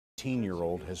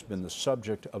19-year-old has been the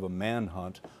subject of a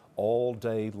manhunt all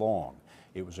day long.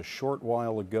 It was a short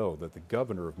while ago that the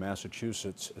governor of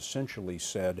Massachusetts essentially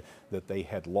said that they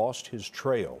had lost his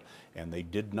trail and they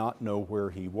did not know where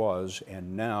he was,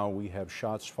 and now we have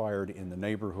shots fired in the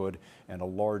neighborhood and a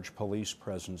large police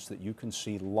presence that you can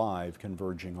see live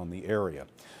converging on the area.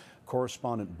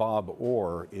 Correspondent Bob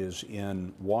Orr is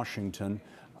in Washington.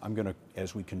 I'm going to,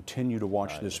 as we continue to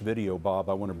watch this video, Bob,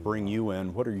 I want to bring you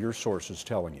in. What are your sources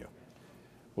telling you?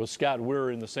 Well, Scott,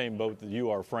 we're in the same boat that you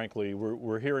are, frankly.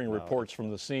 We're hearing reports from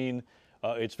the scene.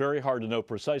 It's very hard to know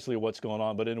precisely what's going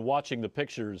on, but in watching the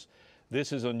pictures,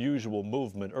 this is unusual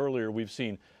movement. Earlier, we've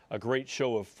seen a great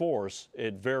show of force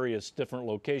at various different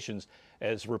locations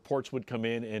as reports would come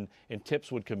in and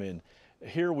tips would come in.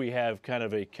 Here we have kind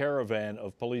of a caravan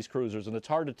of police cruisers, and it's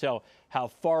hard to tell how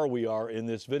far we are in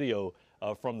this video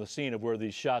from the scene of where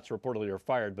these shots reportedly are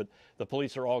fired, but the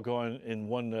police are all going in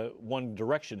one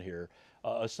direction here.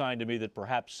 A sign to me that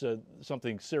perhaps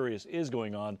something serious is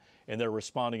going on and they're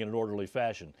responding in an orderly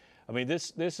fashion. I mean,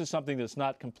 this is something that's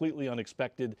not completely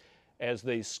unexpected. As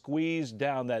they squeezed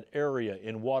down that area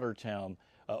in Watertown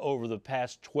over the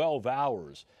past 12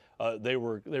 hours, they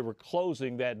were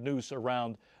closing that noose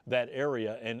around that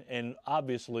area, and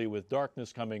obviously with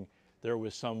darkness coming, there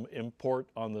was some import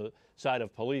on the side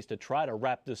of police to try to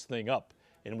wrap this thing up.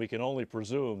 And we can only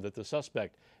presume that the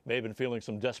suspect may have been feeling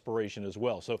some desperation as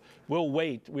well. So we'll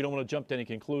wait. We don't want to jump to any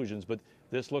conclusions, but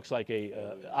this looks like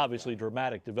a obviously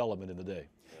dramatic development in the day.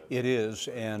 It is,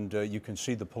 and you can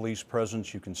see the police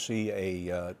presence. You can see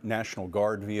a National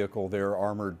Guard vehicle there,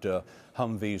 armored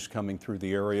Humvees coming through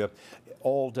the area.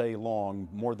 All day long,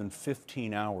 more than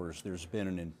 15 hours, there's been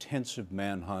an intensive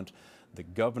manhunt. The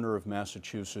governor of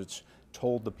Massachusetts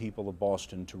told the people of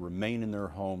Boston to remain in their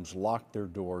homes, lock their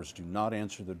doors, do not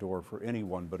answer the door for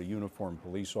anyone but a uniformed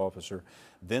police officer.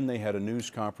 Then they had a news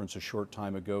conference a short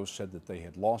time ago, said that they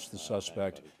had lost the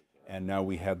suspect, and now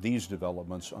we have these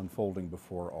developments unfolding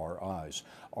before our eyes.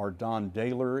 Our Don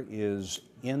Dahler is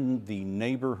in the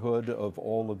neighborhood of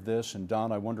all of this, and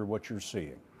Don, I wonder what you're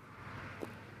seeing.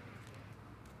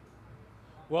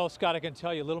 Well, Scott, I can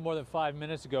tell you a little more than 5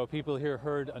 minutes ago, people here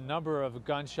heard a number of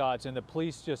gunshots and the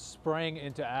police just sprang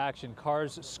into action.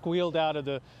 Cars squealed out of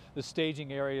the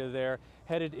staging area there,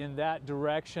 headed in that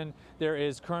direction. There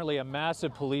is currently a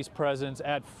massive police presence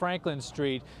at Franklin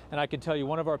Street, and I can tell you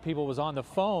one of our people was on the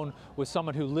phone with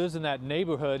someone who lives in that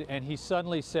neighborhood, and he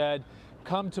suddenly said,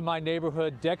 "Come to my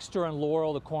neighborhood, Dexter and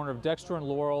Laurel, the corner of Dexter and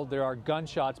Laurel. There are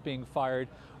gunshots being fired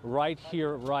right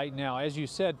here, right now." As you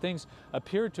said, things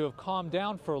appear to have calmed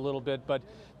down for a little bit, but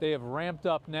they have ramped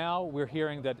up now. We're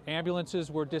hearing that ambulances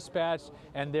were dispatched,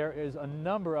 and there is a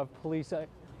number of police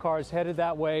cars headed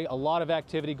that way, a lot of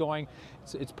activity going.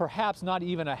 It's perhaps not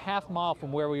even a half mile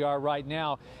from where we are right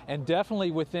now, and definitely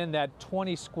within that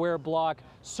 20 square block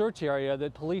search area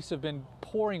that police have been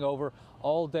poring over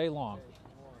all day long.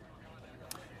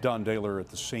 Don Dahler at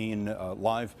the scene,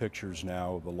 live pictures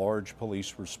now of a large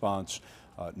police response.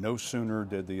 No sooner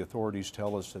did the authorities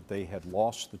tell us that they had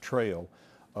lost the trail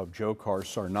of Dzhokhar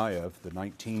Tsarnaev, the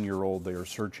 19-year-old they are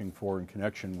searching for in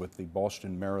connection with the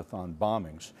Boston Marathon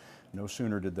bombings. No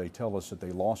sooner did they tell us that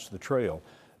they lost the trail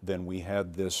than we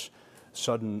had this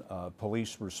sudden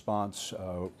police response,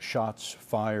 shots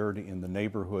fired in the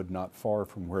neighborhood not far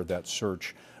from where that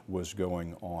search was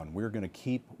going on. We're going to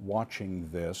keep watching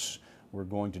this. We're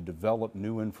going to develop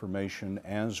new information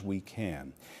as we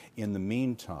can. In the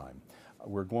meantime,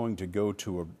 we're going to go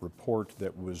to a report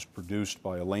that was produced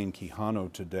by Elaine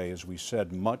Quijano today. As we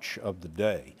said, much of the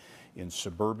day in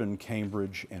suburban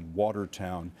Cambridge and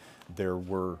Watertown, there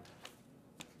were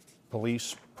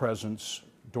police presence,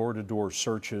 door-to-door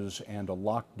searches, and a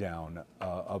lockdown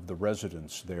of the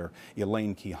residents there.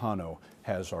 Elaine Quijano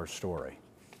has our story.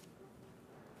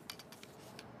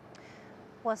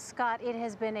 Well, Scott, it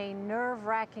has been a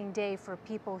nerve-wracking day for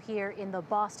people here in the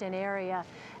Boston area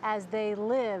as they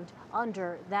lived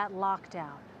under that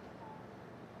lockdown.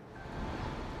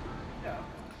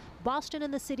 Boston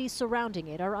and the cities surrounding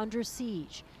it are under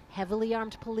siege. Heavily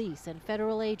armed police and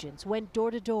federal agents went door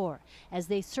to door as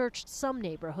they searched some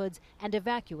neighborhoods and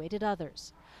evacuated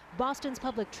others. Boston's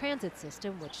public transit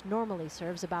system, which normally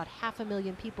serves about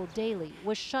 500,000 people daily,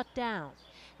 was shut down.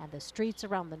 And the streets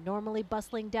around the normally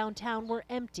bustling downtown were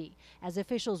empty as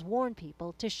officials warned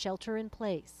people to shelter in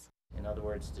place. In other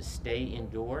words, to stay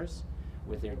indoors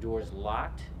with their doors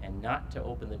locked and not to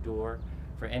open the door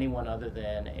for anyone other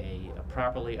than a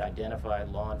properly identified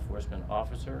law enforcement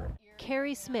officer.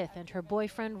 Carrie Smith and her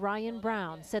boyfriend Ryan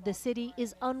Brown said the city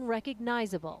is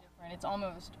unrecognizable. It's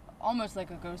almost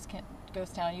like a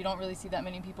ghost town. You don't really see that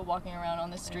many people walking around on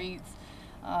the streets.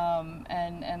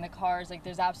 and the cars, like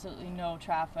there's absolutely no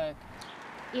traffic.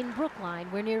 In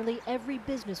Brookline, where nearly every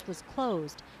business was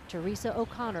closed, Teresa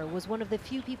O'Connor was one of the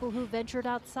few people who ventured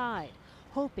outside,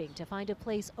 hoping to find a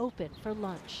place open for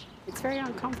lunch. It's very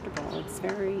uncomfortable. It's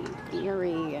very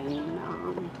eerie, and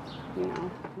you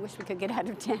know, I wish we could get out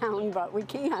of town, but we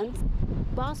can't.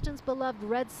 Boston's beloved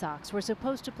Red Sox were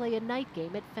supposed to play a night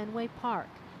game at Fenway Park,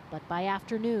 but by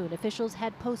afternoon, officials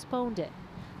had postponed it.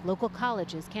 Local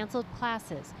colleges canceled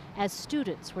classes as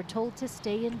students were told to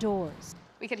stay indoors.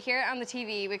 We could hear it on the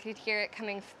TV, we could hear it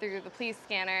coming through the police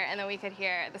scanner, and then we could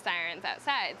hear the sirens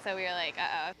outside, so we were like,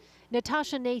 uh-oh.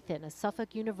 Natasha Nathan, a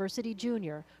Suffolk University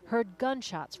junior, heard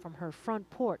gunshots from her front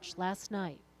porch last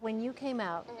night. When you came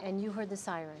out and you heard the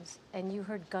sirens and you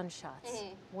heard gunshots,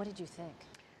 what did you think?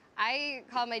 I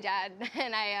called my dad,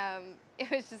 and it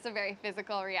was just a very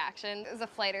physical reaction. It was a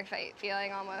flight or fight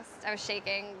feeling almost. I was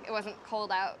shaking. It wasn't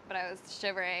cold out, but I was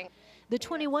shivering. The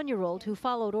 21-year-old who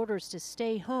followed orders to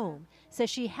stay home says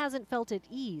she hasn't felt at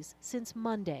ease since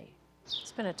Monday.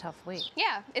 It's been a tough week.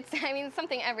 Yeah, I mean,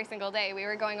 something every single day. We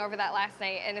were going over that last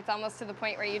night, and it's almost to the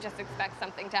point where you just expect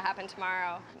something to happen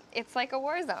tomorrow. It's like a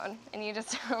war zone, and you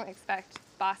just don't expect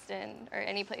Boston or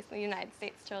any place in the United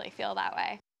States to really feel that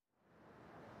way.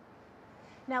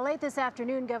 Now, late this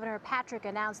afternoon, Governor Patrick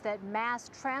announced that mass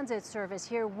transit service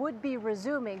here would be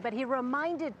resuming, but he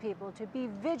reminded people to be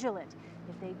vigilant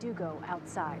if they do go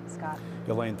outside. Scott.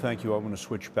 Elaine, thank you. I want to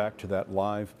switch back to that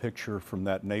live picture from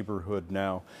that neighborhood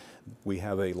now. We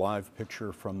have a live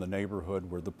picture from the neighborhood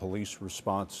where the police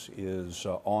response is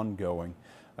ongoing.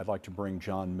 I'd like to bring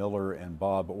John Miller and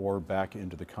Bob Orr back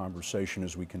into the conversation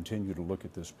as we continue to look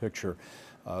at this picture.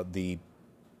 The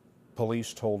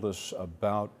police told us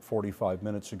about 45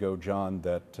 minutes ago, John,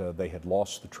 that they had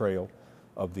lost the trail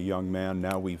of the young man.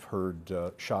 Now we've heard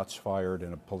shots fired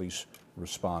and a police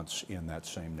response in that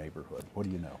same neighborhood. What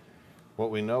do you know?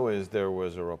 What we know is there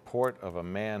was a report of a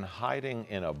man hiding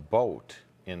in a boat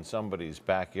in somebody's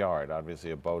backyard,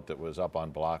 obviously a boat that was up on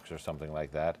blocks or something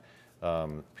like that.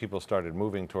 People started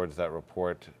moving towards that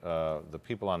report. The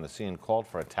people on the scene called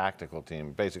for a tactical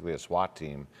team, basically a SWAT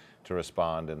team, to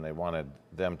respond, and they wanted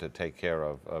them to take care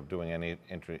of doing any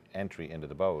entry into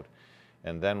the boat.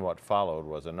 And then what followed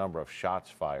was a number of shots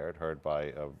fired, heard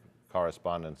by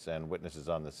correspondents and witnesses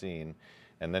on the scene.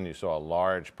 And then you saw a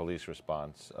large police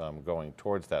response going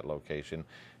towards that location.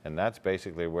 And that's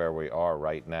basically where we are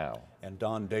right now. And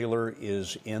Don Daylor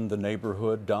is in the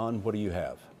neighborhood. Don, what do you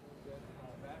have?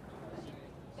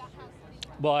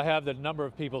 Well, I have the number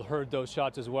of people heard those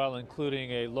shots as well, including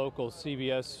a local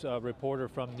CBS reporter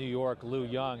from New York, Lou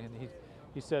Young, and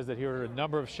he says that he heard a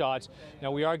number of shots.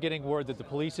 Now, we are getting word that the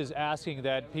police is asking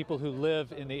that people who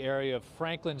live in the area of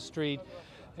Franklin Street,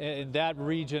 in that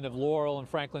region of Laurel and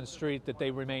Franklin Street, that they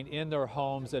remain in their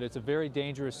homes, that it's a very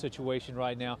dangerous situation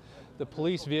right now. The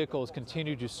police vehicles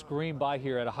continue to scream by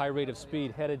here at a high rate of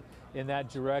speed, headed in that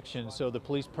direction, so the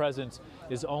police presence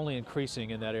is only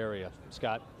increasing in that area.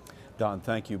 Scott? Don,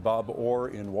 thank you. Bob Orr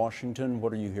in Washington,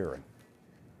 what are you hearing?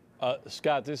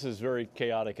 Scott, this is very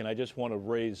chaotic, and I just want to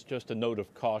raise just a note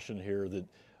of caution here that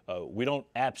we don't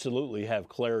absolutely have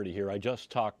clarity here. I just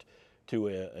talked to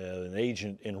an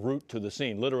agent en route to the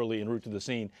scene, literally en route to the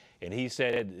scene, and he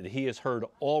said that he has heard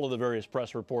all of the various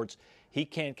press reports. He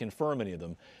can't confirm any of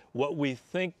them. What we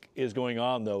think is going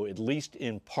on, though, at least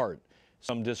in part,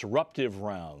 some disruptive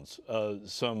rounds,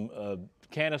 some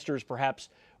canisters perhaps,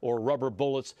 or rubber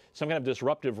bullets, some kind of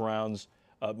disruptive rounds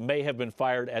may have been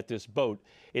fired at this boat.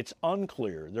 It's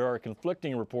unclear. There are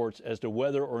conflicting reports as to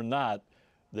whether or not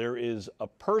there is a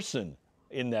person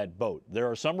in that boat. There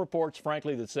are some reports,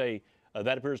 frankly, that say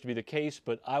that appears to be the case,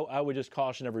 but I would just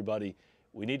caution everybody,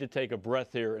 we need to take a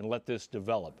breath here and let this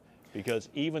develop, because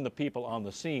even the people on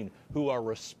the scene who are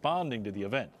responding to the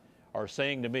event are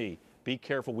saying to me, be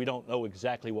careful, we don't know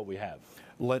exactly what we have.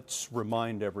 Let's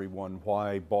remind everyone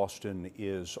why Boston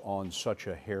is on such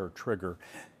a hair trigger.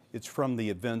 It's from the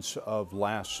events of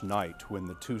last night when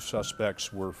the two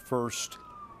suspects were first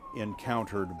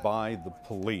encountered by the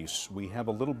police. We have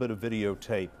a little bit of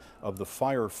videotape of the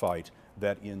firefight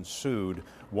that ensued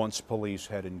once police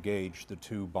had engaged the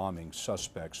two bombing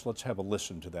suspects. Let's have a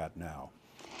listen to that now.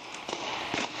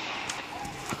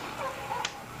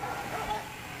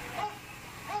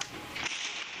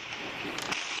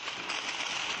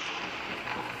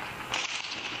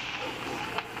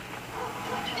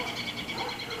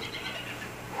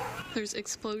 There's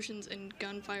explosions and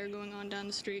gunfire going on down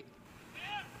the street.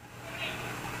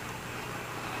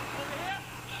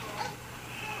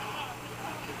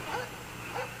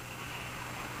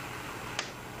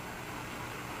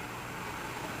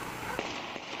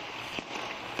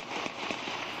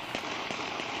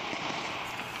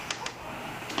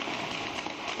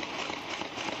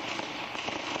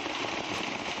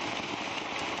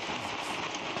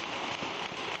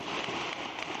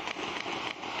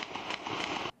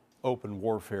 open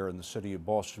warfare in the city of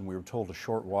Boston. We were told a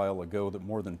short while ago that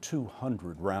more than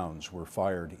 200 rounds were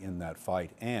fired in that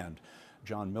fight, and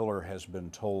John Miller has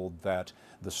been told that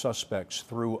the suspects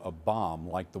threw a bomb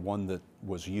like the one that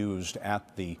was used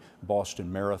at the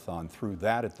Boston Marathon, threw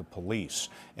that at the police.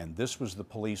 And this was the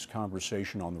police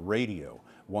conversation on the radio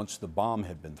once the bomb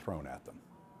had been thrown at them.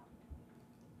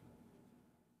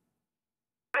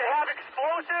 They have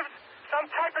explosives, some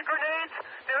type of grenades.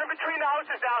 They're in between the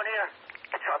houses down here.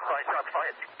 Shots fired, shots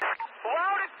fired.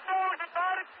 Loud explosion,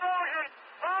 loud explosion,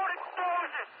 loud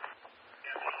explosion.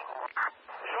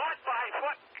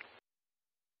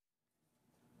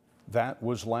 That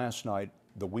was last night,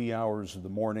 the wee hours of the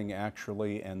morning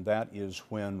actually, and that is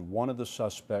when one of the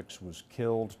suspects was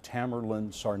killed,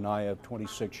 Tamerlan Tsarnaev,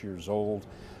 26 years old.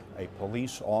 A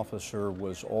police officer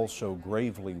was also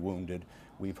gravely wounded.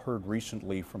 We've heard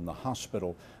recently from the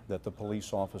hospital that the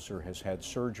police officer has had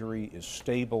surgery, is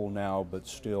stable now, but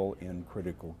still in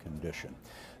critical condition.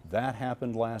 That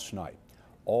happened last night.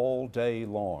 All day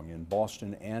long in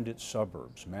Boston and its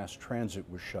suburbs, mass transit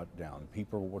was shut down.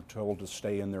 People were told to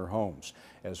stay in their homes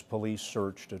as police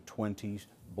searched a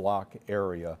 20-block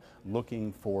area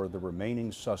looking for the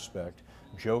remaining suspect,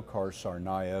 Dzhokhar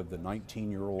Tsarnaev, the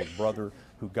 19-year-old brother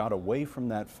who got away from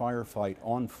that firefight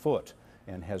on foot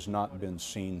and has not been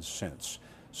seen since.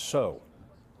 So,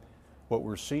 what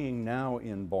we're seeing now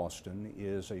in Boston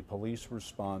is a police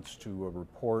response to a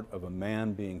report of a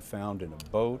man being found in a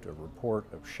boat, a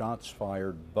report of shots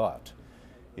fired, but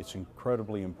it's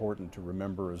incredibly important to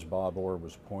remember, as Bob Orr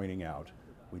was pointing out,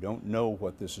 we don't know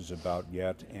what this is about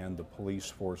yet, and the police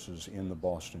forces in the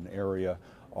Boston area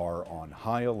are on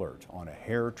high alert, on a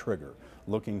hair trigger,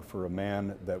 looking for a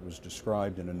man that was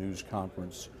described in a news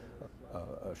conference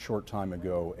a short time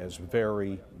ago as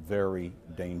very, very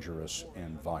dangerous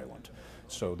and violent.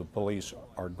 So the police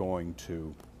are going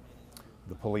to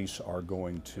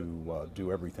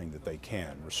do everything that they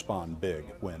can, respond big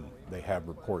when they have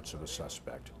reports of a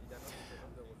suspect.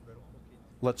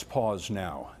 Let's pause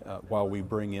now while we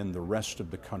bring in the rest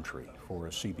of the country for a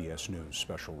CBS News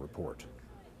special report.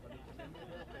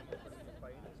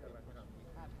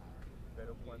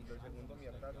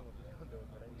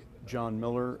 John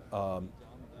Miller,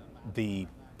 the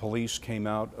police came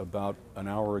out about an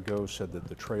hour ago, said that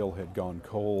the trail had gone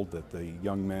cold, that the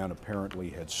young man apparently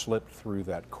had slipped through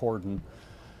that cordon,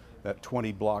 that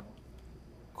 20-block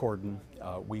cordon.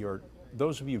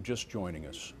 Those of you just joining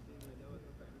us,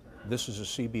 this is a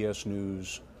CBS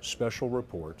News special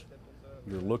report.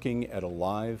 You're looking at a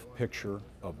live picture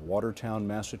of Watertown,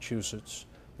 Massachusetts,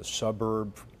 the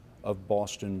suburb of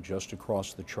Boston just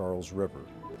across the Charles River.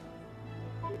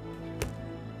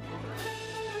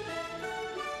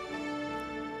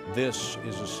 This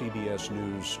is a CBS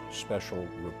News special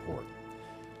report.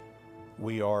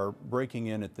 We are breaking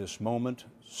in at this moment.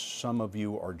 Some of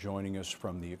you are joining us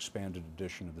from the expanded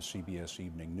edition of the CBS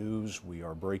Evening News. We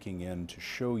are breaking in to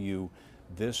show you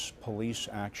this police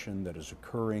action that is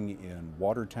occurring in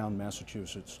Watertown,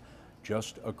 Massachusetts,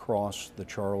 just across the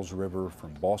Charles River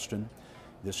from Boston.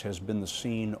 This has been the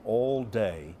scene all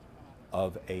day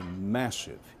of a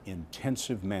massive,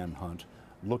 intensive manhunt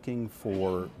looking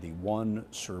for the one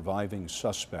surviving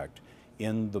suspect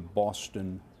in the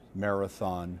Boston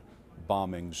Marathon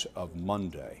bombings of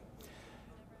Monday.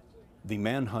 The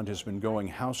manhunt has been going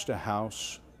house to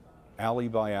house, alley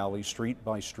by alley, street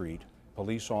by street.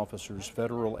 Police officers,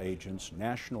 federal agents,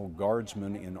 National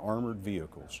Guardsmen in armored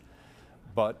vehicles.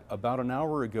 But about an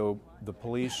hour ago, the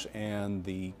police and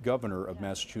the governor of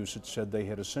Massachusetts said they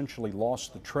had essentially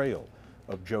lost the trail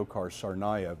of Dzhokhar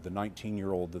Tsarnaev, the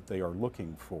 19-year-old that they are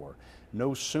looking for.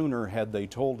 No sooner had they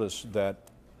told us that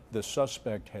the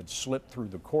suspect had slipped through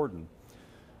the cordon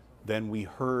than we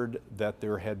heard that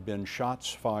there had been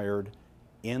shots fired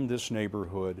in this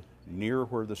neighborhood near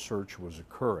where the search was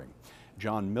occurring.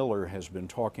 John Miller has been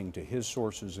talking to his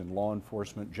sources in law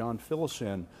enforcement. John, fill us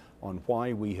in on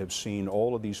why we have seen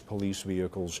all of these police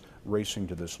vehicles racing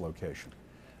to this location.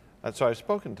 So I've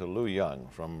spoken to Lou Young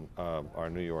from our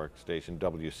New York station,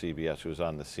 WCBS, who was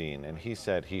on the scene, and he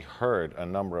said he heard a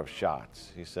number of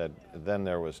shots. He said then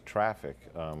there was traffic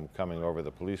coming over the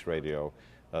police radio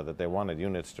that they wanted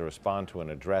units to respond to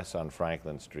an address on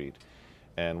Franklin Street.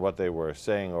 And what they were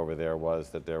saying over there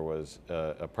was that there was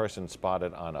a person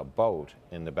spotted on a boat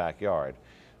in the backyard.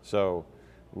 So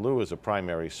Lou is a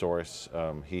primary source.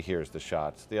 He hears the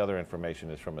shots. The other information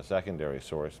is from a secondary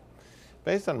source.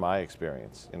 Based on my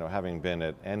experience, having been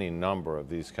at any number of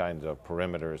these kinds of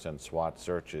perimeters and SWAT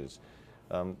searches,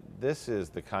 this is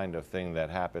the kind of thing that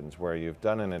happens where you've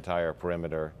done an entire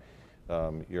perimeter,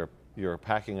 you're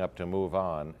packing up to move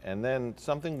on, and then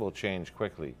something will change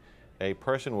quickly. a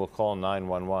person will call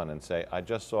 911 and say, I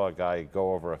just saw a guy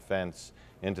go over a fence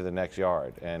into the next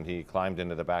yard, and he climbed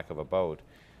into the back of a boat.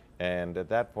 And at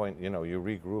that point, you know, you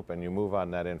regroup and you move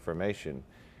on that information.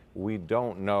 We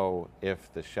don't know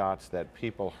if the shots that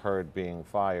people heard being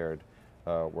fired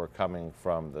were coming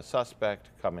from the suspect,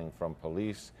 coming from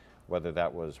police, whether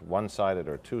that was one-sided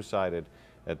or two-sided.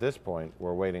 At this point,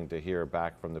 we're waiting to hear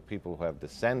back from the people who have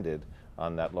descended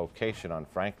on that location on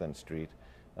Franklin Street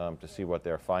to see what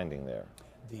they're finding there.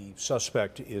 The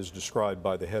suspect is described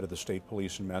by the head of the state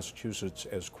police in Massachusetts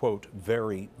as, quote,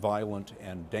 very violent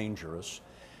and dangerous.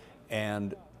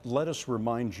 And let us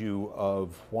remind you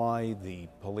of why the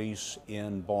police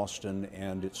in Boston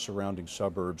and its surrounding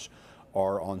suburbs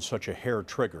are on such a hair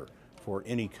trigger for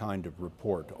any kind of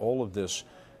report. All of this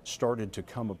started to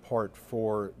come apart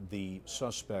for the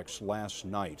suspects last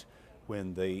night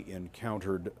when they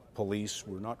encountered police.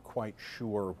 We're not quite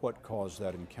sure what caused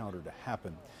that encounter to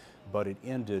happen, but it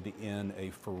ended in a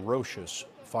ferocious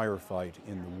firefight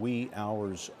in the wee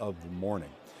hours of the morning.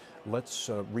 Let's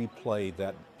replay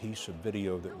that piece of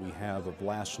video that we have of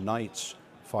last night's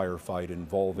firefight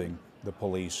involving the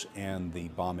police and the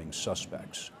bombing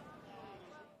suspects.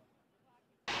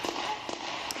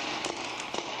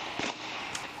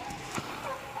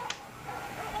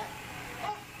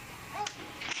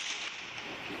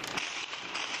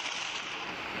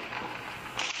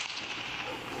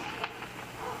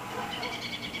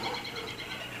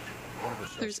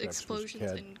 There's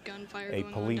explosions and gunfire going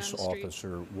on down the police street.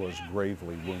 officer was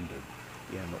gravely wounded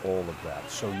in all of that.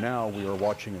 So now we are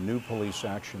watching a new police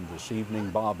action this evening.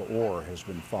 Bob Orr has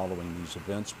been following these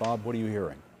events. Bob, what are you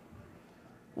hearing?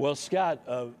 Well, Scott,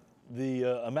 the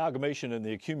amalgamation and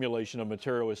the accumulation of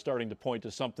material is starting to point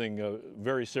to something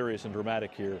very serious and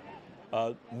dramatic here.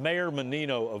 Mayor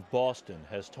Menino of Boston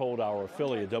has told our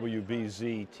affiliate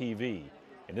WBZ TV,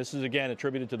 and this is again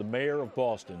attributed to the mayor of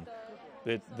Boston,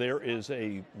 that there is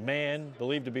a man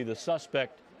believed to be the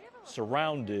suspect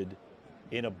surrounded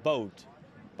in a boat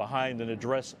behind an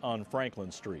address on Franklin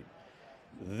Street.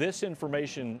 This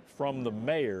information from the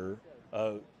mayor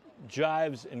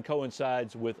jives and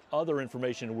coincides with other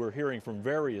information we're hearing from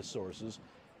various sources,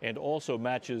 and also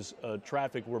matches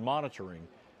traffic we're monitoring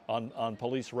on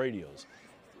police radios.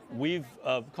 We've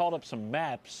called up some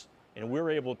maps, and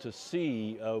we're able to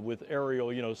see with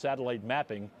aerial, satellite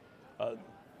mapping,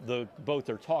 the boat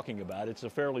they're talking about. It's a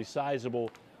fairly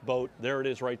sizable boat. There it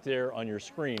is right there on your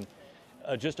screen.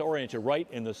 Just to orient you, right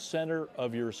in the center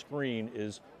of your screen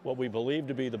is what we believe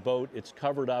to be the boat. It's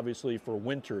covered obviously for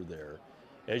winter there.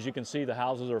 As you can see, the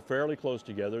houses are fairly close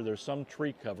together. There's some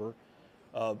tree cover,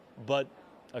 but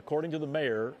according to the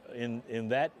mayor, in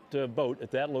that boat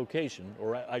at that location,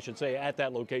 or I should say at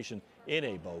that location in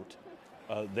a boat,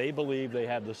 they believe they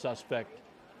have the suspect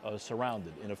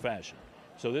surrounded in a fashion.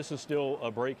 So this is still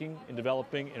breaking and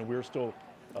developing, and we're still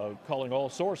calling all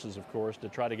sources, of course, to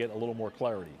try to get a little more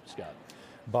clarity, Scott.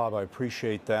 Bob, I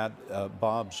appreciate that.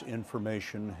 Bob's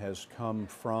information has come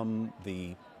from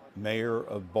the mayor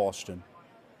of Boston,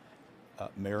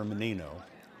 Mayor Menino,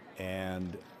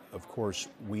 and of course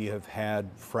we have had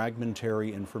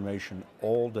fragmentary information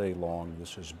all day long.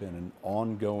 This has been an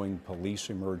ongoing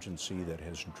police emergency that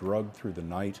has drugged through the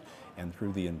night and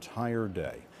through the entire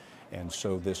day. And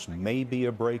so this may be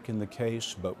a break in the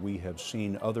case, but we have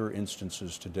seen other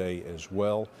instances today as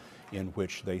well in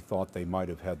which they thought they might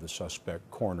have had the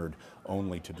suspect cornered,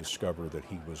 only to discover that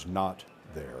he was not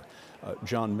there.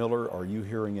 John Miller, are you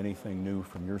hearing anything new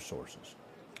from your sources?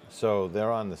 So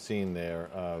they're on the scene there.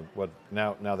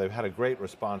 Now they've had a great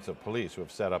response of police who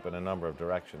have set up in a number of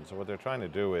directions. So what they're trying to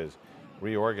do is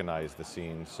reorganize the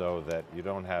scene so that you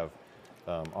don't have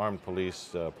armed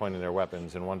police pointing their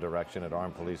weapons in one direction and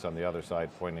armed police on the other side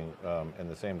pointing in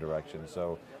the same direction.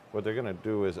 So what they're going to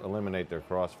do is eliminate their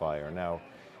crossfire. Now,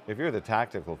 if you're the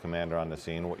tactical commander on the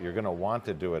scene, what you're going to want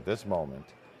to do at this moment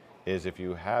is, if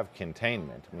you have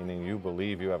containment, meaning you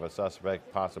believe you have a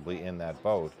suspect possibly in that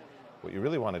boat, what you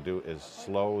really want to do is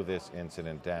slow this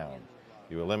incident down.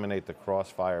 You eliminate the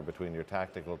crossfire between your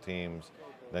tactical teams,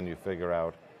 then you figure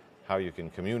out how you can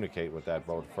communicate with that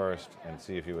boat first and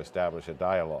see if you establish a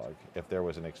dialogue. If there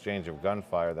was an exchange of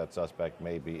gunfire, that suspect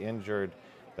may be injured,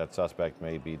 that suspect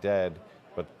may be dead,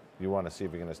 but you want to see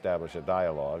if you can establish a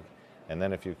dialogue. And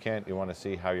then if you can't, you want to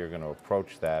see how you're going to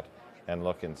approach that and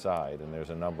look inside. And there's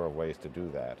a number of ways to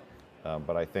do that.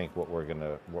 But I think what we're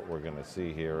going to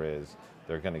see here is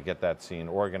they're going to get that scene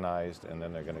organized, and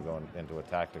then they're going to go into a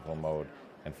tactical mode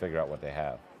and figure out what they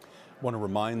have. I want to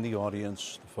remind the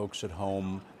audience, the folks at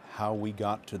home, how we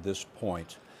got to this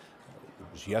point. It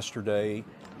was yesterday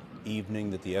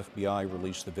evening that the FBI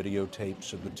released the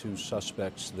videotapes of the two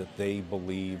suspects that they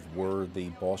believe were the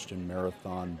Boston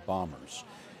Marathon bombers.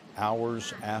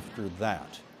 Hours after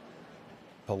that,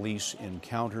 police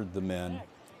encountered the men.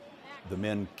 The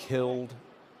men killed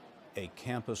a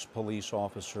campus police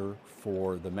officer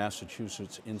for the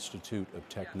Massachusetts Institute of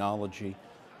Technology,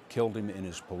 killed him in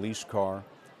his police car.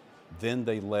 Then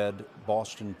they led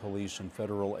Boston police and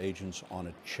federal agents on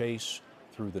a chase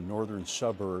through the northern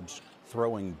suburbs,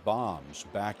 throwing bombs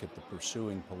back at the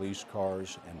pursuing police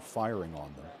cars and firing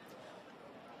on them.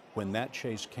 When that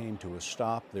chase came to a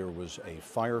stop, there was a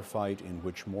firefight in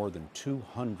which more than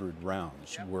 200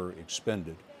 rounds were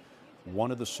expended.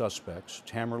 One of the suspects,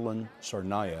 Tamerlan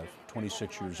Tsarnaev,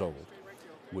 26 years old,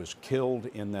 was killed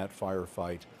in that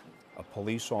firefight. A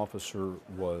police officer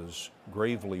was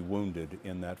gravely wounded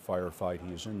in that firefight.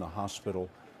 He is in the hospital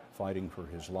fighting for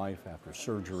his life after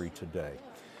surgery today.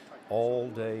 All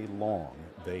day long,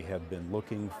 they have been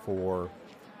looking for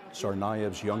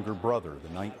Tsarnaev's younger brother,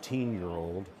 the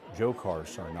 19-year-old Dzhokhar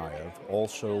Tsarnaev,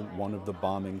 also one of the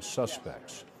bombing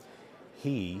suspects.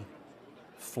 He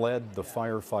fled the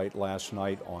firefight last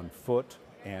night on foot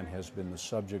and has been the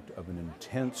subject of an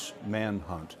intense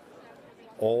manhunt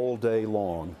all day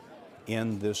long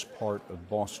in this part of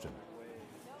Boston.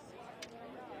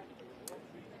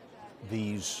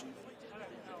 These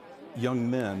young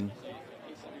men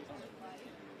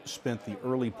spent the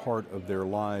early part of their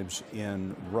lives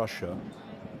in Russia,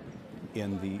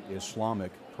 in the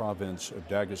Islamic province of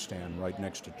Dagestan, right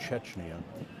next to Chechnya,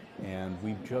 and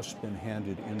we've just been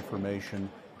handed information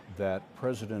that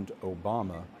President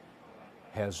Obama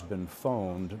has been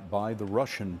phoned by the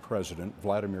Russian President,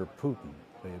 Vladimir Putin.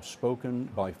 They have spoken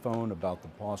by phone about the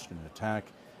Boston attack,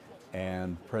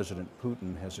 and President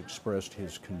Putin has expressed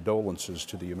his condolences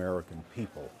to the American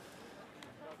people.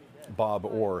 Bob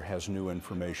Orr has new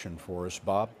information for us.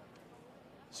 Bob?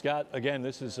 Scott, again,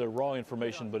 this is raw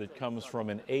information, but it comes from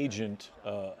an agent,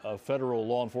 a federal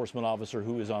law enforcement officer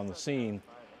who is on the scene,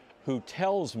 who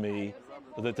tells me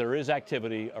that there is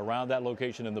activity around that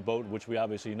location in the boat, which we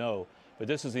obviously know. But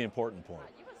this is the important point.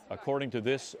 According to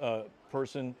this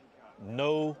person,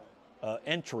 no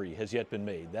entry has yet been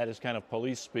made. That is kind of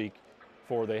police speak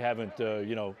for they haven't,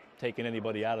 taken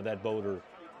anybody out of that boat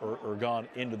or gone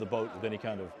into the boat with any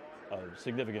kind of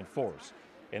significant force.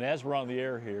 And as we're on the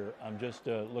air here, I'm just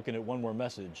looking at one more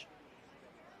message.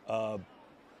 No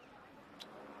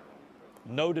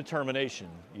determination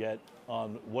yet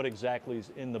on what exactly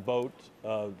is in the boat,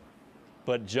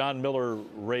 but John Miller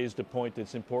raised a point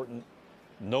that's important.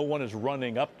 No one is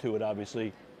running up to it,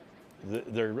 obviously.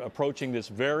 They're approaching this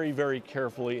very, very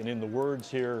carefully, and in the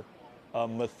words here,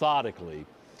 methodically.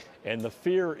 And the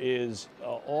fear is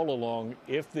all along,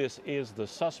 if this is the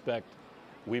suspect,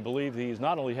 we believe he's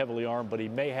not only heavily armed, but he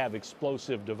may have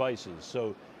explosive devices.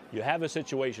 So you have a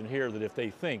situation here that if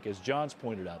they think, as John's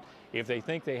pointed out, if they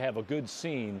think they have a good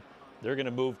scene, they're going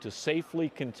to move to safely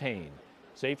contain,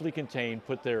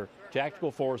 put their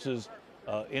tactical forces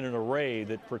in an array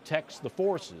that protects the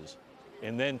forces,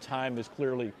 and then time is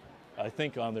clearly, I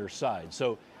think, on their side.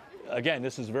 So again,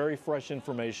 this is very fresh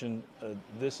information.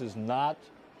 This is not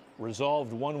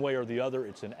resolved one way or the other.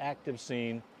 It's an active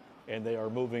scene, and they are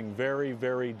moving very,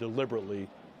 very deliberately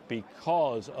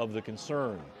because of the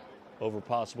concern over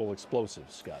possible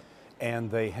explosives, Scott.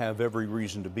 And they have every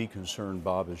reason to be concerned,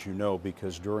 Bob, as you know,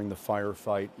 because during the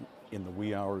firefight in the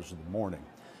wee hours of the morning,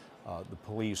 the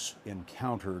police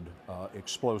encountered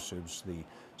explosives. The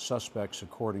suspects,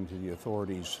 according to the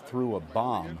authorities, threw a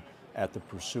bomb at the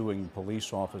pursuing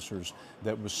police officers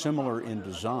that was similar in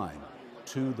design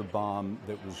to the bomb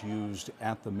that was used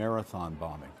at the Marathon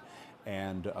bombing.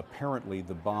 And apparently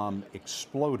the bomb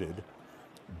exploded,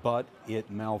 but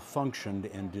it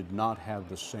malfunctioned and did not have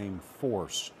the same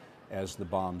force as the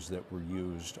bombs that were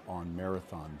used on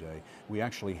Marathon Day. We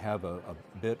actually have a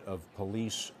bit of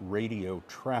police radio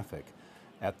traffic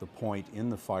at the point in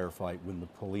the firefight when the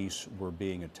police were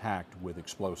being attacked with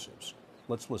explosives.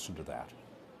 Let's listen to that.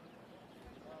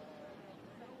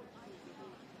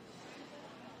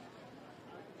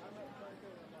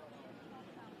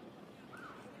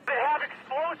 They have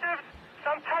explosives,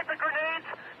 some type of grenades.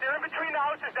 They're in between the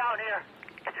houses down here.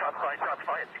 Shots fired, shots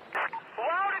fired.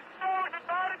 Loud explosion,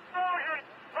 loud explosion,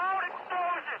 loud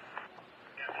explosion.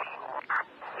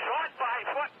 Shots fired,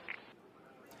 what?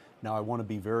 Now, I want to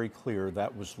be very clear,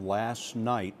 that was last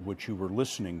night, which you were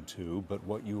listening to, but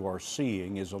what you are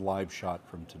seeing is a live shot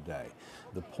from today.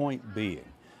 The point being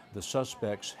The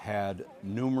suspects had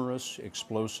numerous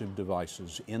explosive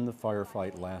devices in the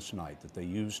firefight last night that they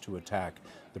used to attack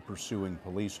the pursuing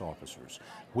police officers.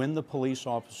 When the police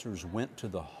officers went to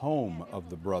the home of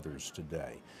the brothers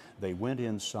today, they went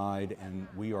inside and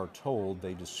we are told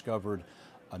they discovered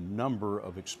a number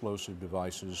of explosive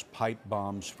devices, pipe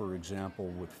bombs, for example,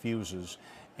 with fuses,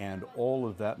 and all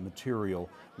of that material,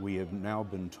 we have now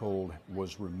been told,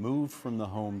 was removed from the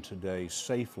home today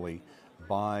safely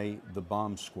by the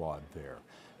bomb squad there.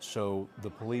 So the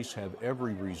police have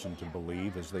every reason to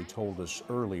believe, as they told us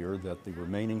earlier, that the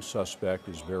remaining suspect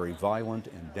is very violent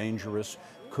and dangerous,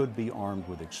 could be armed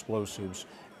with explosives,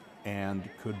 and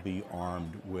could be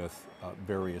armed with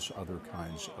various other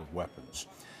kinds of weapons.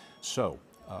 So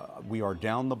we are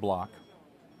down the block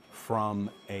from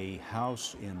a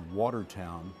house in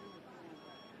Watertown,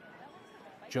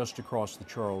 just across the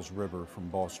Charles River from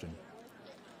Boston,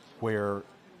 where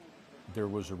there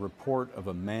was a report of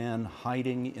a man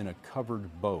hiding in a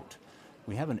covered boat.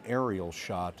 We have an aerial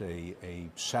shot, a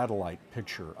satellite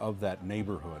picture of that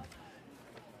neighborhood,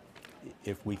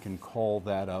 if we can call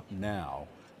that up now,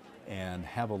 and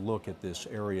have a look at this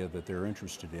area that they're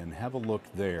interested in. Have a look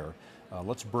there.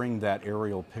 Let's bring that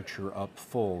aerial picture up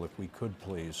full, if we could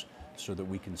please, so that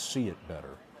we can see it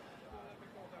better.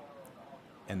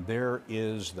 And there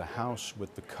is the house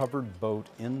with the covered boat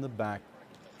in the back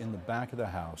of the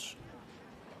house.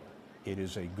 It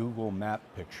is a Google map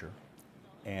picture,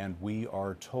 and we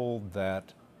are told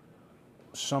that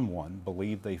someone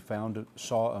believed they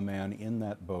saw a man in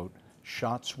that boat.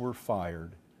 Shots were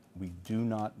fired. We do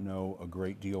not know a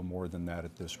great deal more than that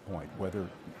at this point, whether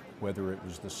it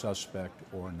was the suspect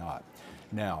or not.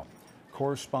 Now,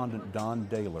 correspondent Don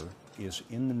Daler is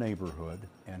in the neighborhood,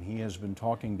 and he has been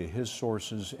talking to his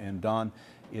sources. And Don,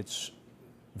 it's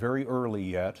very early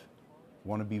yet.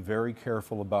 Want to be very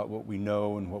careful about what we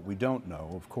know and what we don't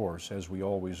know, of course, as we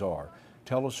always are.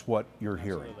 Tell us what you're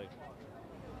hearing. Absolutely.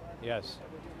 Yes.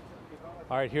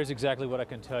 All right, here's exactly what I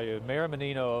can tell you. Mayor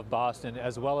Menino of Boston,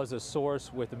 as well as a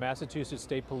source with the Massachusetts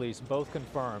State Police, both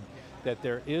confirmed that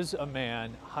there is a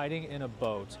man hiding in a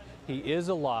boat. He is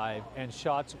alive, and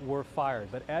shots were fired.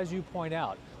 But as you point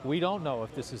out, we don't know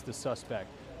if this is the suspect.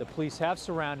 The police have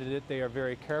surrounded it. They are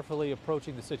very carefully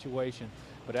approaching the situation.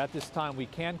 But at this time, we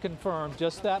can confirm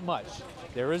just that much.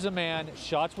 There is a man,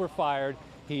 shots were fired,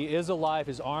 he is alive,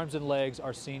 his arms and legs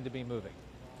are seen to be moving.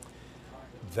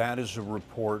 That is a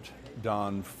report,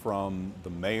 Don, from the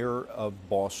mayor of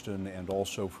Boston and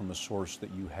also from a source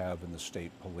that you have in the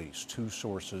state police. Two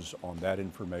sources on that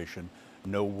information,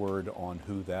 no word on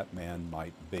who that man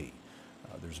might be.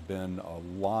 There's been a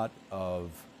lot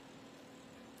of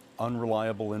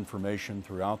unreliable information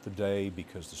throughout the day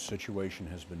because the situation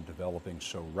has been developing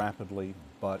so rapidly,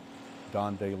 but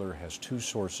Don Daler has two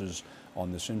sources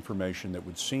on this information that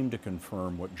would seem to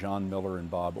confirm what John Miller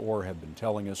and Bob Orr have been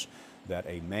telling us, that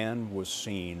a man was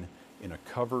seen in a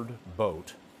covered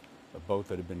boat, a boat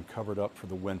that had been covered up for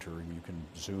the winter. You can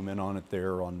zoom in on it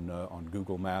there on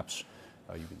Google Maps.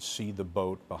 You can see the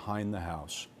boat behind the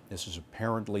house. This is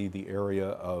apparently the area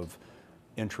of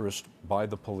interest by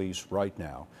the police right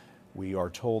now. We are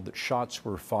told that shots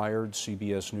were fired.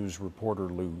 CBS News reporter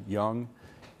Lou Young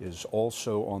is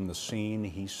also on the scene.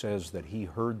 He says that he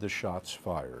heard the shots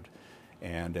fired.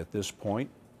 And at this point,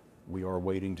 we are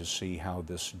waiting to see how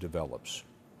this develops.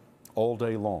 All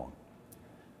day long,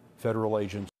 federal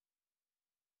agents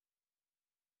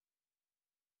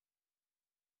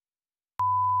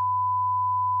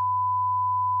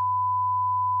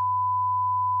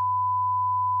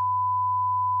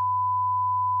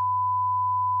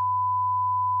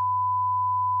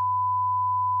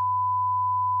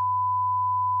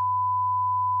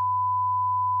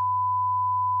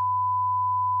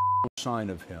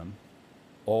sign of him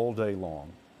all day long.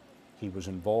 He was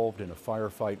involved in a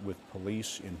firefight with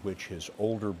police in which his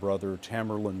older brother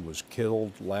Tamerlan was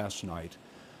killed last night.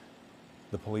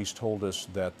 The police told us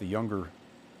that the younger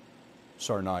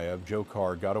Tsarnaev,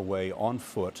 Dzhokhar, got away on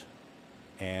foot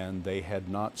and they had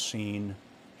not seen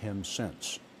him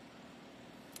since.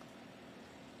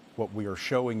 What we are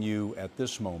showing you at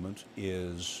this moment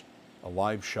is a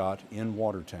live shot in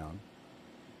Watertown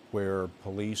where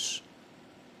police,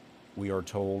 we are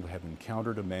told, have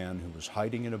encountered a man who was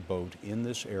hiding in a boat in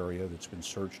this area that's been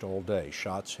searched all day.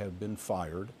 Shots have been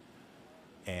fired,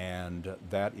 and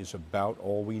that is about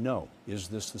all we know. Is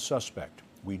this the suspect?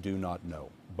 We do not know.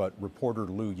 But reporter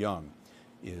Lou Young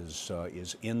is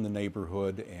in the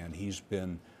neighborhood, and he's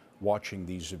been watching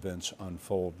these events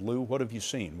unfold. Lou, what have you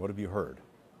seen? What have you heard?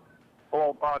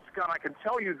 Well, Scott, I can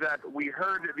tell you that we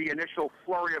heard the initial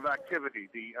flurry of activity,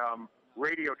 the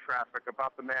radio traffic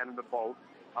about the man in the boat.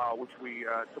 which we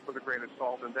took with a grain of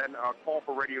salt, and then a call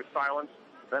for radio silence,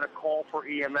 then a call for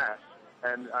EMS,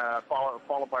 and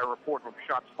followed by a report of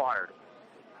shots fired.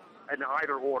 In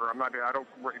either order, I don't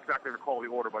exactly recall the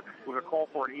order, but it was a call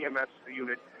for an EMS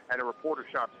unit and a report of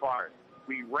shots fired.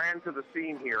 We ran to the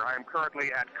scene here. I am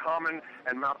currently at Common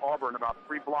and Mount Auburn, about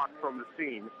 3 blocks from the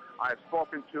scene. I have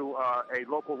spoken to a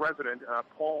local resident,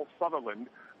 Paul Sutherland,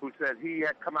 who said he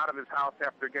had come out of his house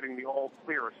after getting the all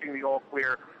clear, or seeing the all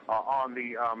clear on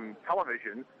the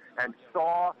television, and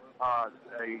saw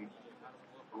a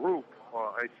group,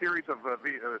 a series of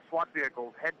SWAT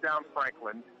vehicles head down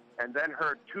Franklin, and then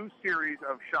heard 2 series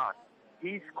of shots.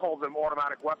 He called them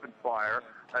automatic weapons fire,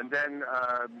 and then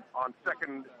on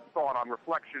second thought, on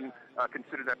reflection,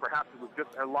 considered that perhaps it was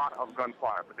just a lot of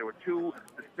gunfire. But there were 2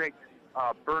 distinct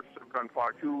bursts of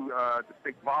gunfire, 2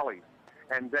 distinct volleys.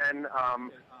 And then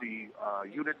the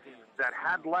units that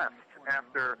had left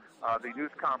after the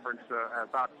news conference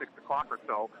about 6 o'clock or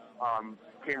so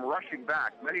came rushing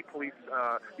back. Many police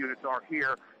units are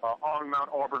here on Mount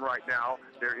Auburn right now.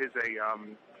 There is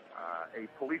a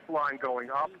police line going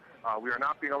up. We are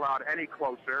not being allowed any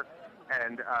closer,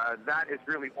 and that is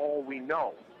really all we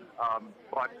know.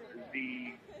 But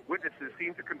the witnesses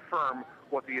seem to confirm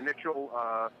what the initial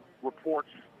reports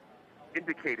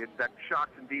indicated, that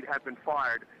shots indeed had been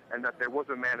fired and that there was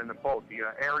a man in the boat. The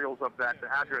aerials of that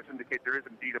address indicate there is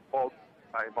indeed a boat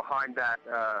behind that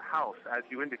house, as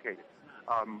you indicated.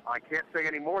 I can't say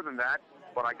any more than that,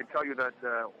 but I can tell you that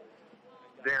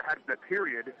there had been a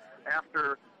period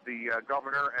after the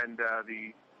governor and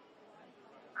the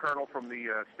colonel from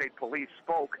the state police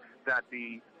spoke that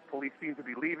the police seemed to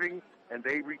be leaving, and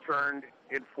they returned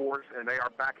in force, and they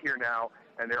are back here now,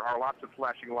 and there are lots of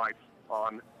flashing lights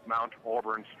on Mount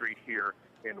Auburn Street here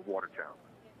in Watertown.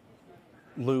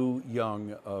 Lou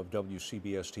Young of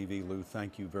WCBS TV. Lou,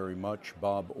 thank you very much.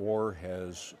 Bob Orr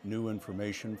has new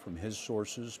information from his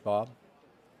sources. Bob?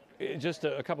 Just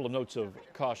a couple of notes of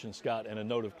caution, Scott, and a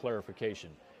note of clarification.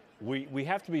 We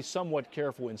have to be somewhat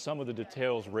careful in some of the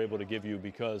details we're able to give you,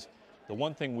 because the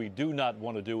one thing we do not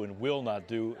want to do and will not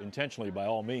do intentionally by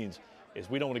all means is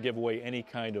we don't want to give away any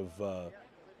kind of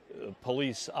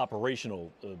police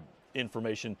operational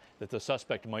information that the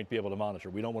suspect might be able to monitor.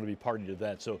 We don't want to be party to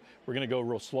that, so we're going to go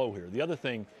real slow here. The other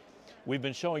thing, we've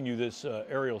been showing you this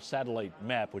aerial satellite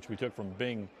map, which we took from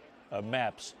Bing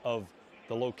Maps, of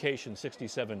the location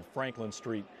 67 Franklin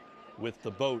Street with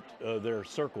the boat there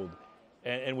circled.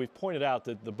 And we've pointed out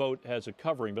that the boat has a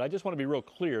covering, but I just want to be real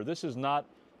clear. This is not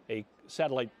a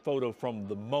satellite photo from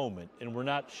the moment, and we're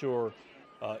not sure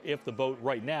if the boat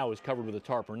right now is covered with a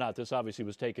tarp or not. This obviously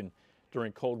was taken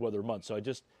during cold weather months, so I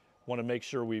just want to make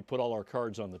sure we put all our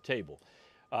cards on the table.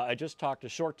 I just talked a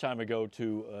short time ago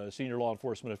to a senior law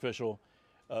enforcement official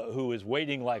who is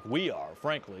waiting, like we are,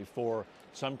 frankly, for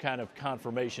some kind of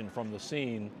confirmation from the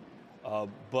scene,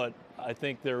 but I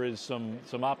think there is some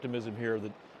optimism here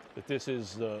that this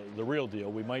is the real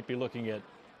deal. We might be looking at,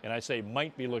 and I say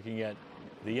might be looking at,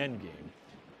 the end game.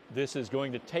 This is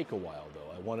going to take a while,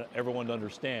 though. I want everyone to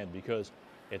understand, because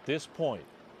at this point,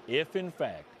 if in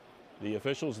fact the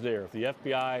officials there, if the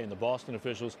FBI and the Boston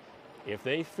officials, if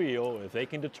they feel, if they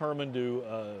can determine to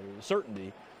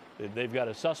certainty that they've got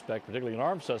a suspect, particularly an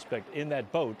armed suspect, in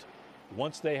that boat,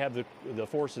 once they have the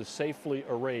forces safely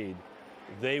arrayed,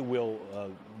 they will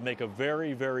make a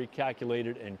very, very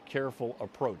calculated and careful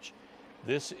approach.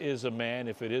 This is a man,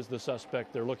 if it is the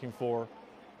suspect they're looking for,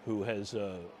 who has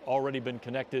already been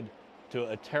connected to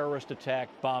a terrorist attack,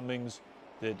 bombings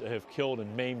that have killed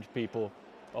and maimed people,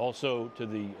 also to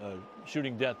the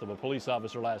shooting death of a police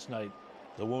officer last night,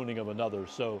 the wounding of another.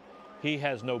 So he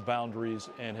has no boundaries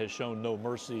and has shown no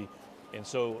mercy, and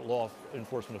so law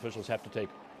enforcement officials have to take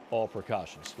all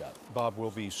precautions, Scott. Bob, we'll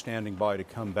be standing by to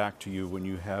come back to you when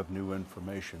you have new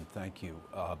information. Thank you.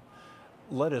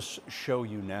 Let us show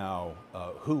you now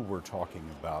who we're talking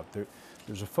about.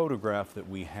 There's a photograph that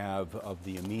we have of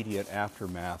the immediate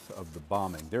aftermath of the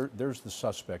bombing. There's the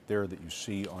suspect there that you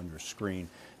see on your screen,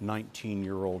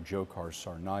 19-year-old Dzhokhar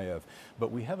Tsarnaev.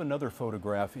 But we have another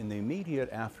photograph in the immediate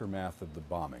aftermath of the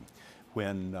bombing,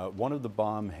 when one of the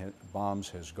bombs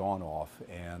has gone off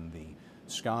and the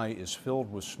sky is filled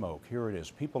with smoke. Here it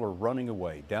is. People are running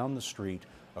away down the street,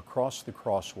 across the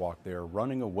crosswalk there,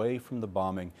 running away from the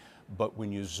bombing. But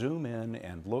when you zoom in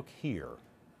and look here,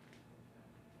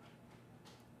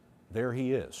 there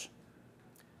he is.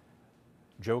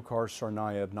 Dzhokhar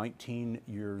Tsarnaev, 19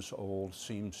 years old,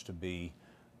 seems to be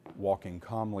walking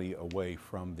calmly away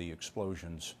from the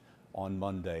explosions on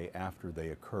Monday after they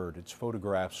occurred. It's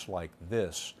photographs like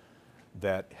this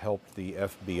that helped the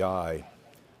FBI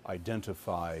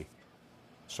identify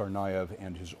Tsarnaev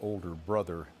and his older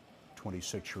brother,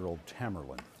 26-year-old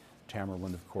Tamerlan.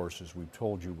 Tamerlan, of course, as we've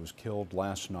told you, was killed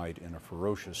last night in a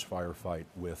ferocious firefight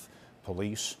with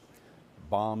police.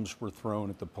 Bombs were thrown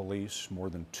at the police. More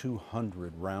than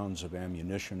 200 rounds of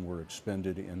ammunition were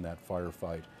expended in that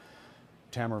firefight.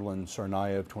 Tamerlan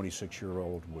Tsarnaev,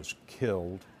 26-year-old, was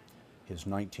killed. His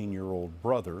 19-year-old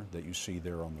brother, that you see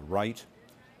there on the right,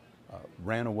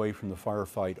 ran away from the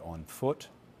firefight on foot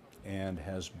and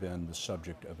has been the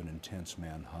subject of an intense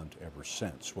manhunt ever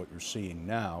since. What you're seeing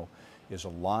now is a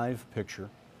live picture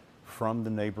from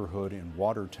the neighborhood in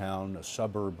Watertown, a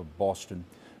suburb of Boston,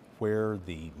 where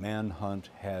the manhunt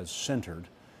has centered,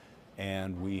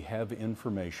 and we have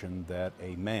information that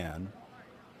a man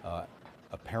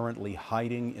apparently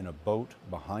hiding in a boat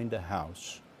behind a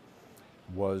house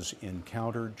was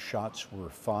encountered, shots were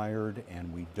fired,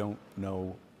 and we don't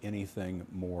know anything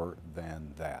more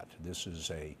than that. This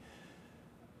is a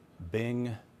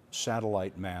Bing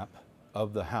satellite map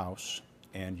of the house,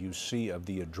 and you see of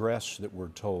the address that we're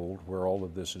told where all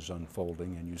of this is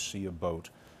unfolding, and you see a boat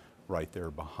right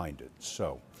there behind it.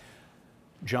 So,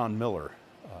 John Miller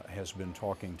has been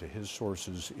talking to his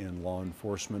sources in law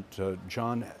enforcement.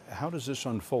 John, how does this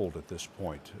unfold at this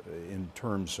point in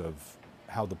terms of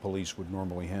how the police would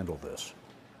normally handle this?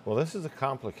 Well, this is a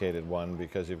complicated one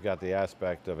because you've got the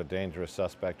aspect of a dangerous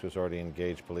suspect who's already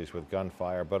engaged police with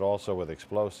gunfire, but also with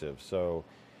explosives. So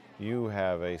you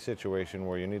have a situation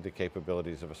where you need the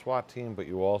capabilities of a SWAT team, but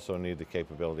you also need the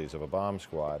capabilities of a bomb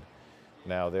squad.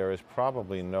 Now, there is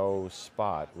probably no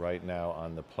spot right now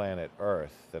on the planet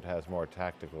Earth that has more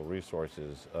tactical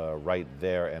resources right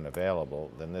there and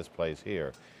available than this place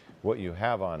here. What you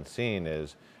have on scene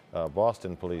is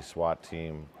Boston Police SWAT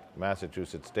team,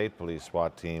 Massachusetts State Police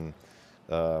SWAT team,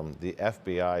 the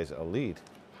FBI's elite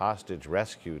hostage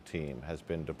rescue team has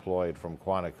been deployed from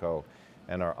Quantico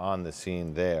and are on the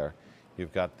scene there.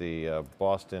 You've got the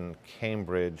Boston,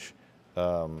 Cambridge,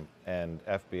 and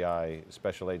FBI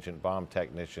Special Agent bomb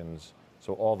technicians,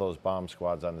 so all those bomb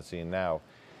squads on the scene now.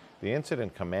 The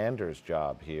incident commander's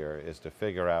job here is to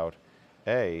figure out,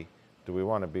 A, do we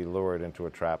want to be lured into a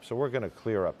trap? So we're going to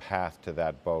clear a path to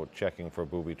that boat, checking for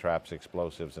booby traps,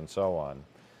 explosives, and so on.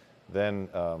 Then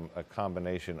a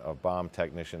combination of bomb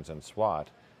technicians and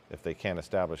SWAT, if they can't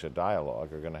establish a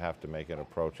dialogue, are going to have to make an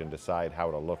approach and decide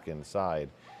how to look inside.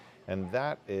 And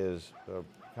that is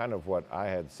kind of what I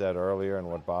had said earlier and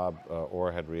what Bob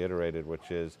Orr had reiterated, which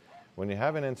is when you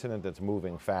have an incident that's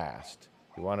moving fast,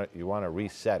 you want to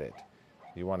reset it.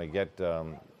 You want to get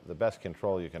the best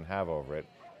control you can have over it,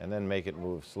 and then make it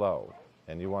move slow.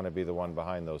 And you want to be the one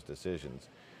behind those decisions.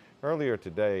 Earlier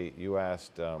today, you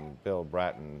asked Bill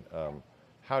Bratton,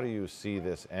 how do you see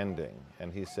this ending?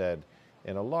 And he said,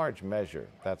 in a large measure,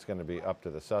 that's going to be up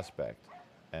to the suspect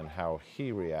and how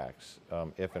he reacts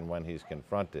if and when he's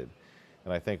confronted.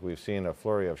 And I think we've seen a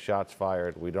flurry of shots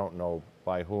fired. We don't know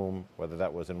by whom, whether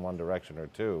that was in one direction or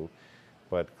two,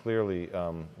 but clearly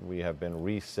we have been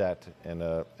reset in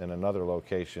another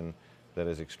location that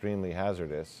is extremely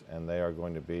hazardous, and they are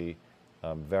going to be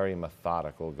very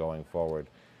methodical going forward.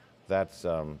 That's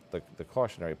the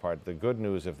cautionary part. The good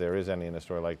news, if there is any in a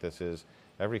story like this, is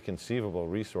every conceivable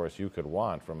resource you could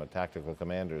want from a tactical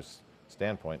commander's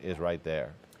standpoint is right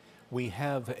there. We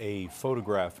have a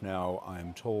photograph now,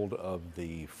 I'm told, of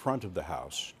the front of the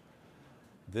house.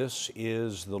 This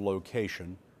is the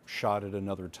location, shot at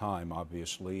another time,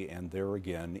 obviously, and there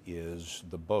again is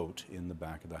the boat in the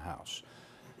back of the house.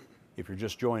 If you're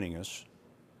just joining us,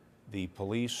 the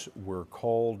police were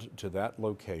called to that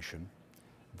location.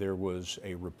 There was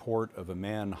a report of a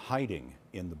man hiding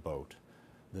in the boat.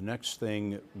 The next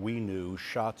thing we knew,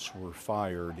 shots were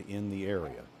fired in the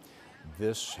area.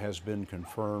 This has been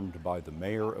confirmed by the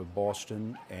mayor of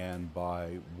Boston and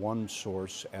by one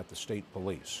source at the state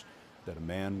police, that a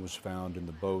man was found in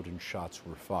the boat and shots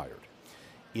were fired.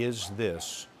 Is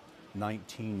this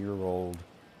 19-year-old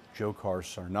Dzhokhar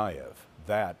Tsarnaev?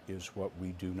 That is what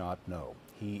we do not know.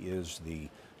 He is the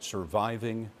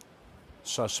surviving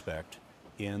suspect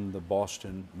in the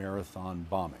Boston Marathon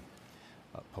bombing.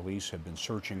 Police have been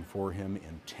searching for him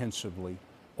intensively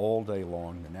all day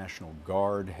long. The National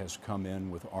Guard has come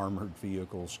in with armored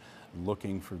vehicles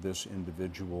looking for this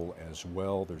individual as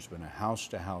well. There's been a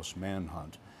house-to-house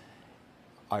manhunt.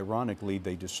 Ironically,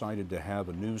 they decided to have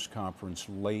a news conference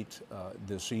late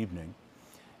this evening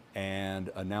and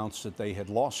announced that they had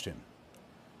lost him.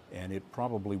 And it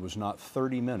probably was not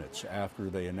 30 minutes after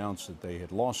they announced that they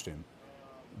had lost him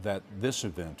that this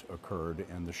event occurred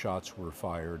and the shots were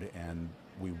fired, and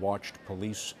we watched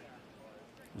police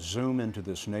zoom into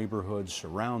this neighborhood,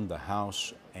 surround the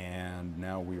house, and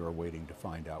now we are waiting to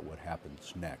find out what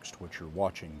happens next. What you're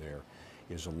watching there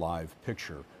is a live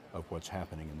picture of what's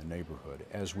happening in the neighborhood.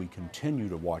 As we continue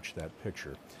to watch that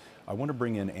picture, I want to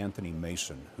bring in Anthony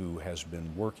Mason, who has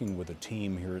been working with a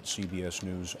team here at CBS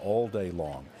News all day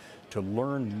long to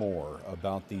learn more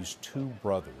about these two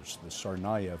brothers, the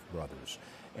Tsarnaev brothers.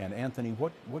 And Anthony,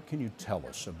 what can you tell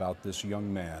us about this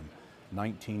young man,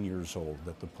 19 years old,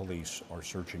 that the police are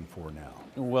searching for now?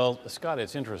 Well, Scott,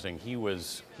 it's interesting. He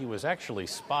was actually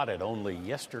spotted only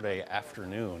yesterday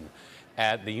afternoon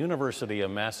at the University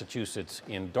of Massachusetts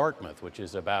in Dartmouth, which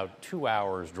is about 2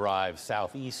 hours drive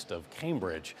southeast of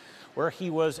Cambridge, where he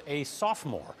was a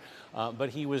sophomore. But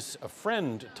he was, a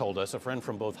friend told us, a friend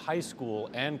from both high school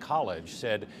and college,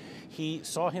 said he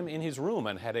saw him in his room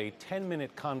and had a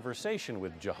 10-minute conversation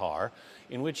with Jahar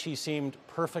in which he seemed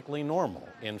perfectly normal.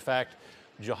 In fact,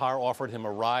 Jahar offered him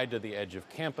a ride to the edge of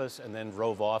campus and then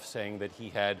drove off, saying that he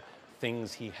had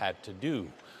things he had to do.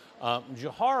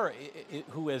 Jahar,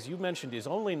 who, as you mentioned, is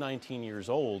only 19 years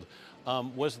old,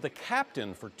 was the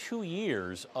captain for 2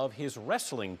 years of his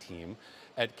wrestling team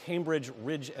at Cambridge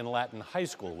Ridge and Latin High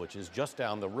School, which is just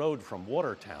down the road from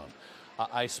Watertown.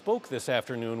 I spoke this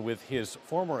afternoon with his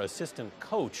former assistant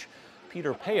coach,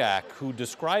 Peter Payak, who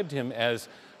described him as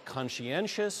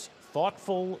conscientious,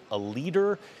 thoughtful, a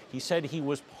leader. He said he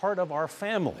was part of our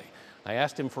family. I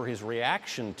asked him for his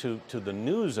reaction to the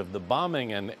news of the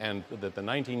bombing and that the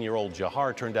 19-year-old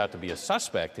Jahar turned out to be a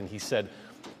suspect, and he said,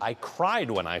 "I cried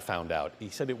when I found out." He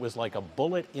said it was like a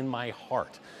bullet in my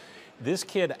heart. This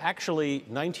kid, actually,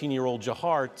 19-year-old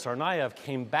Jahar Tsarnaev,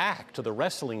 came back to the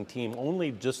wrestling team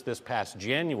only just this past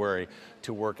January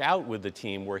to work out with the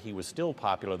team where he was still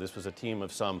popular. This was a team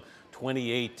of some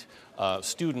 28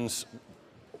 students,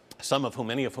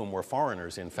 many of whom were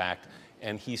foreigners, in fact.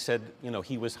 And he said, you know,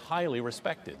 he was highly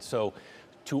respected. So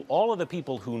to all of the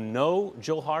people who know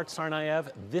Jahar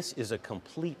Tsarnaev, this is a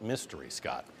complete mystery,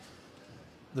 Scott.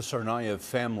 The Tsarnaev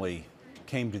family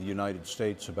came to the United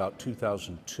States about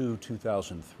 2002,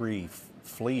 2003,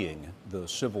 fleeing the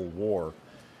civil war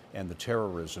and the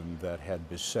terrorism that had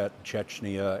beset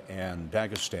Chechnya and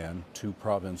Dagestan, two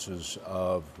provinces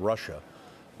of Russia,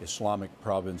 Islamic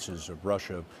provinces of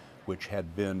Russia, which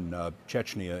had been,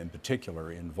 Chechnya in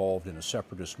particular, involved in a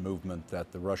separatist movement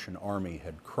that the Russian army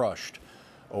had crushed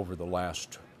over the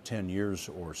last 10 years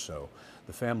or so.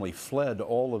 The family fled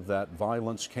all of that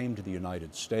violence, came to the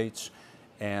United States,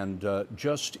 and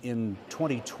just in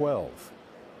 2012,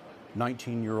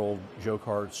 19-year-old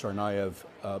Jahar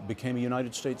Tsarnaev became a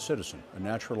United States citizen, a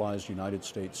naturalized United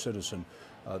States citizen.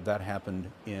 That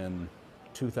happened in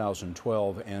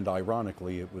 2012, and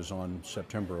ironically, it was on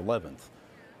September 11th,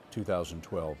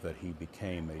 2012, that he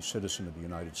became a citizen of the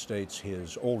United States.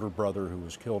 His older brother, who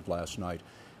was killed last night,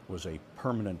 was a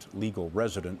permanent legal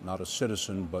resident, not a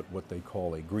citizen, but what they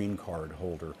call a green card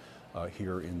holder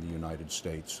here in the United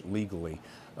States legally.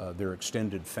 Their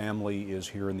extended family is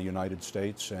here in the United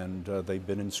States, and they've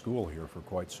been in school here for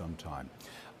quite some time.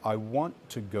 I want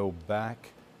to go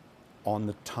back on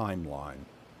the timeline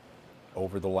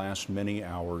over the last many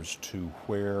hours to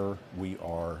where we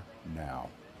are now.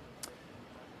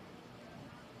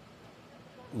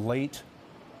 Late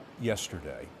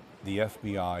yesterday, the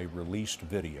FBI released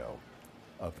video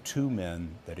of two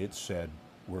men that it said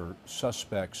were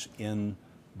suspects in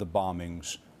the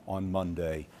bombings on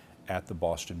Monday at the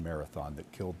Boston Marathon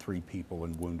that killed 3 people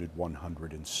and wounded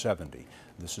 170.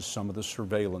 This is some of the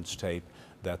surveillance tape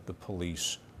that the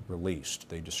police released.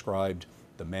 They described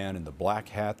the man in the black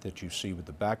hat that you see with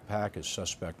the backpack as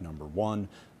suspect number 1,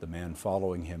 the man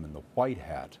following him in the white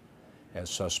hat as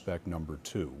suspect number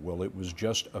 2. Well, it was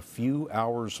just a few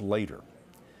hours later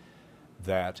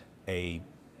that a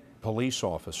police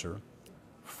officer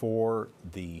for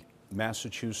the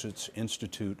Massachusetts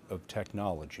Institute of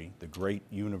Technology, the great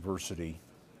university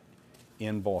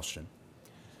in Boston,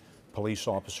 police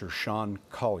officer Sean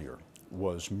Collier,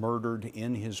 was murdered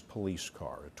in his police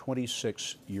car. A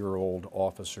 26-year-old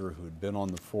officer who had been on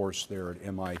the force there at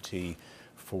MIT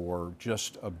for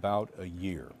just about a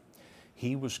year.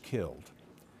 He was killed.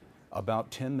 About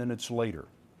 10 minutes later,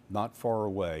 not far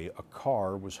away, a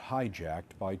car was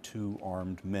hijacked by 2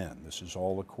 armed men. This is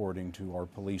all according to our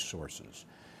police sources.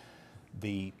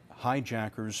 The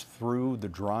hijackers threw the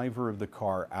driver of the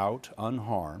car out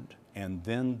unharmed, and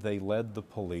then they led the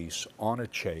police on a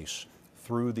chase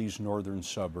through these northern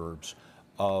suburbs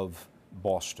of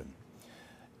Boston.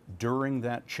 During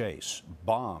that chase,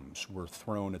 bombs were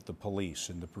thrown at the police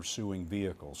and the pursuing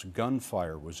vehicles.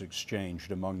 Gunfire was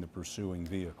exchanged among the pursuing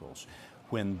vehicles.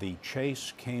 When the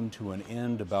chase came to an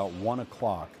end about 1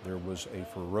 o'clock, there was a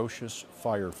ferocious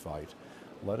firefight.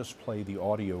 Let us play the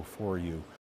audio for you